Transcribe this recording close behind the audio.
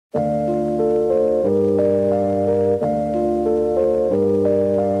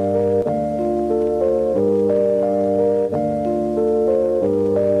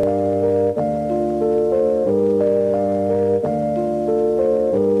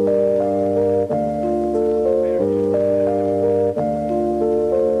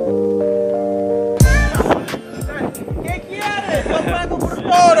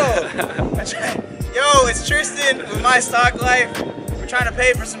MyStockLife. We're trying to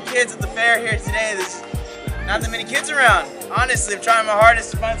pay for some kids at the fair here today. There's not that many kids around. Honestly, I'm trying my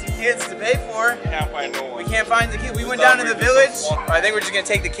hardest to find some kids to pay for. Can't find no one. We can't find the kids. We went down to the village. I think we're just gonna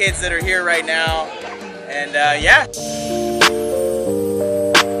take the kids that are here right now. And yeah.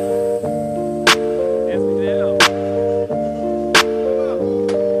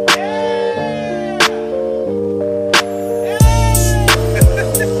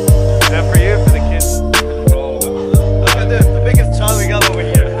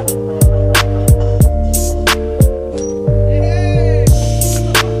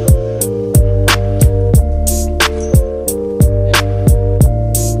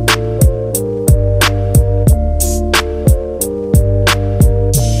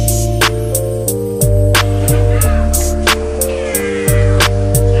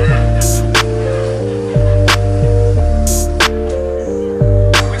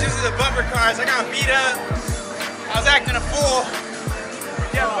 I got beat up. I was acting a fool.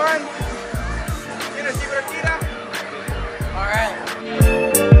 Did you have fun? ¿Tienes divertida? All right.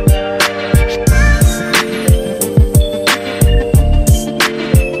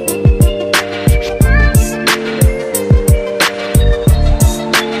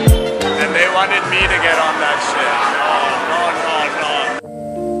 And they wanted me to get on that shit.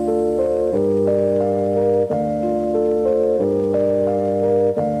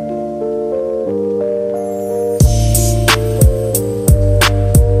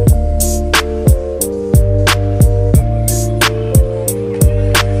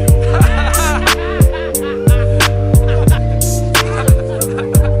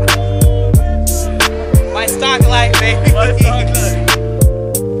 MyStockLife, baby. MyStockLife.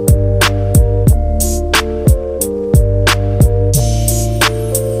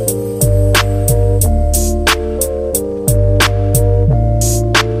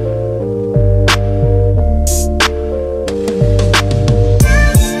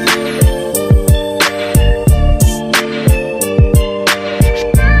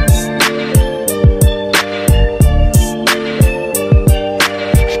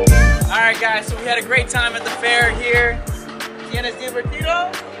 Guys, so we had a great time at the fair here. ¿Tienes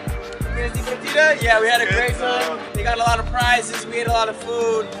divertido? ¿Tienes divertida? Yeah, we had a great time. They got a lot of prizes. We ate a lot of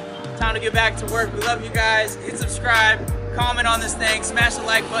food. Time to get back to work. We love you guys. Hit subscribe, comment on this thing, smash the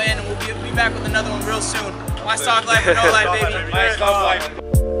like button, and we'll be back with another one real soon. MyStockLife and no life, baby. MyStockLife.